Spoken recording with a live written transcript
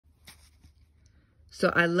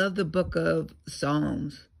So I love the book of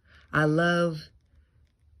Psalms. I love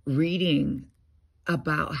reading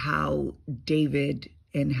about how David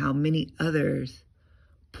and how many others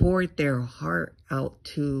poured their heart out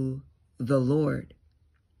to the Lord.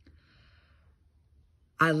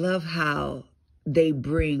 I love how they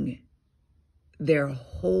bring their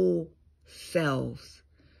whole selves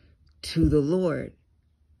to the Lord.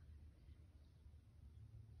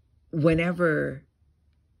 Whenever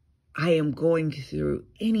I am going through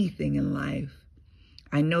anything in life,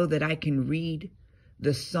 I know that I can read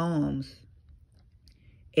the Psalms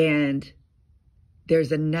and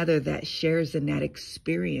there's another that shares in that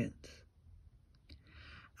experience.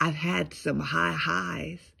 I've had some high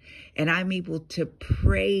highs and I'm able to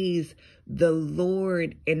praise the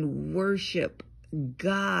Lord and worship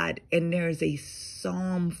God, and there's a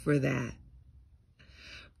psalm for that.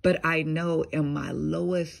 But I know in my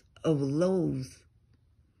lowest of lows,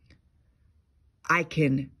 I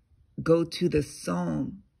can go to the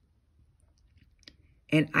psalm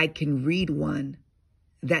and I can read one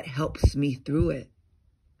that helps me through it.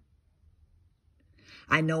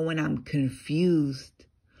 I know when I'm confused,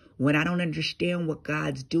 when I don't understand what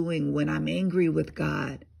God's doing, when I'm angry with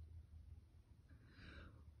God,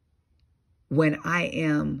 when I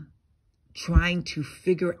am trying to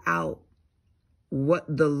figure out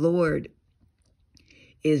what the Lord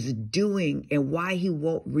is doing and why he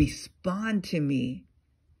won't respond to me,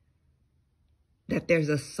 that there's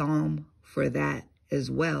a psalm for that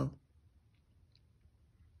as well.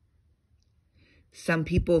 Some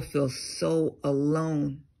people feel so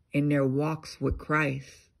alone in their walks with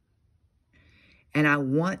Christ. And I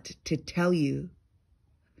want to tell you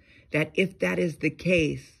that if that is the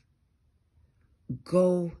case,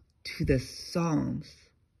 go to the Psalms.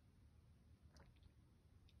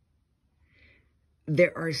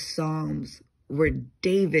 There are Psalms where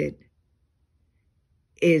David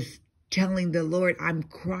is telling the Lord, I'm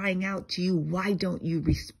crying out to you. Why don't you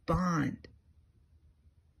respond?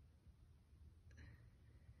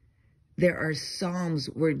 There are Psalms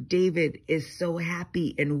where David is so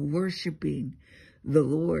happy and worshiping the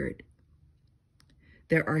Lord.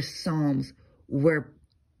 There are Psalms where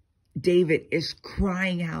David is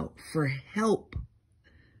crying out for help.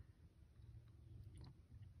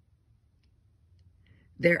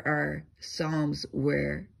 There are Psalms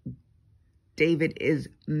where David is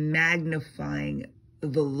magnifying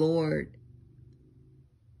the Lord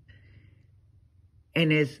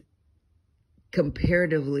and is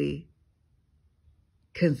comparatively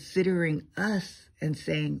considering us and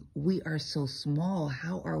saying, we are so small.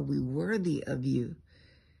 How are we worthy of you?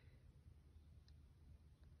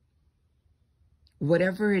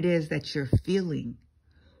 Whatever it is that you're feeling,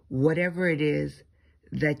 whatever it is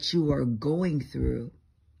that you are going through,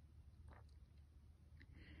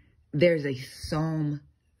 there's a psalm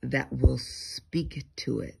that will speak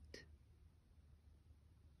to it.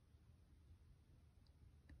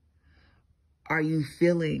 Are you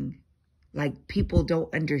feeling like people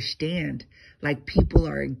don't understand, like people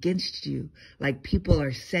are against you, like people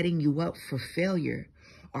are setting you up for failure?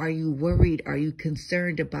 Are you worried? Are you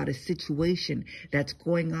concerned about a situation that's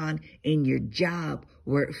going on in your job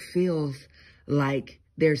where it feels like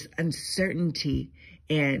there's uncertainty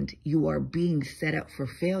and you are being set up for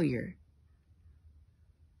failure?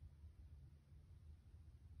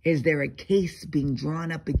 Is there a case being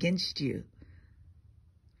drawn up against you?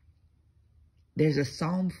 There's a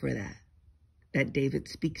psalm for that David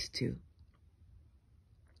speaks to.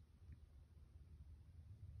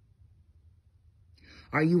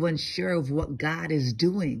 Are you unsure of what God is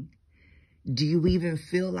doing? Do you even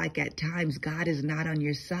feel like at times God is not on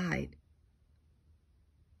your side?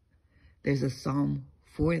 There's a psalm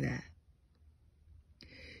for that.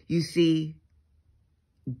 You see,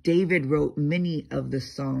 David wrote many of the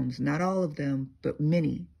Psalms, not all of them, but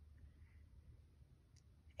many.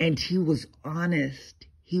 And he was honest.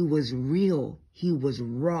 He was real. He was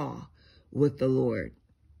raw with the Lord.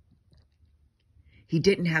 He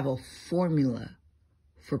didn't have a formula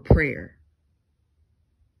for prayer.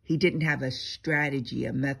 He didn't have a strategy,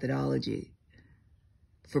 a methodology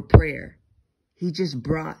for prayer. He just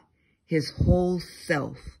brought his whole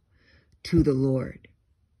self to the Lord.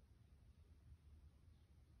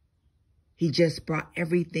 He just brought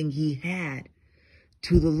everything he had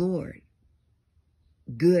to the Lord.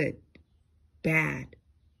 Good, bad,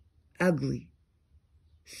 ugly,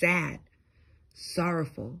 sad,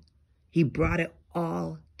 sorrowful. He brought it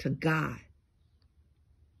all to God.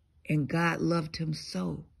 And God loved him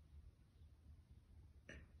so.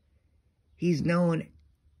 He's known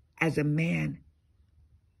as a man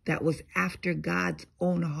that was after God's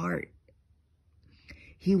own heart.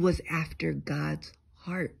 He was after God's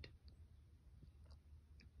heart.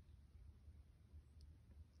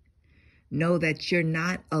 Know that you're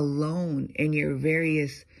not alone in your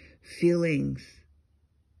various feelings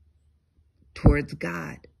towards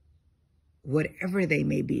God, whatever they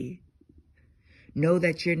may be. Know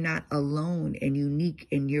that you're not alone and unique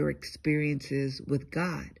in your experiences with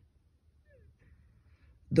God.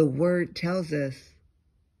 The word tells us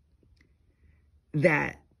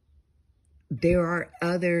that there are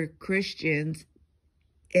other Christians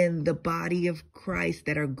in the body of Christ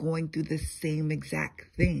that are going through the same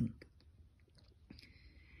exact thing.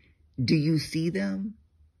 Do you see them?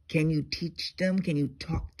 Can you teach them? Can you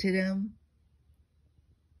talk to them?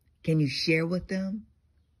 Can you share with them?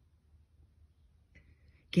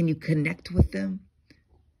 Can you connect with them?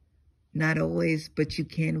 Not always, but you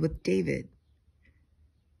can with David.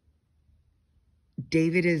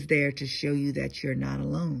 David is there to show you that you're not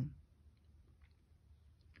alone.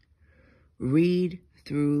 Read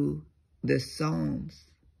through the Psalms.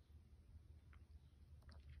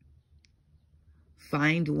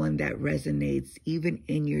 Find one that resonates even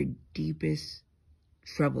in your deepest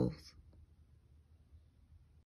troubles.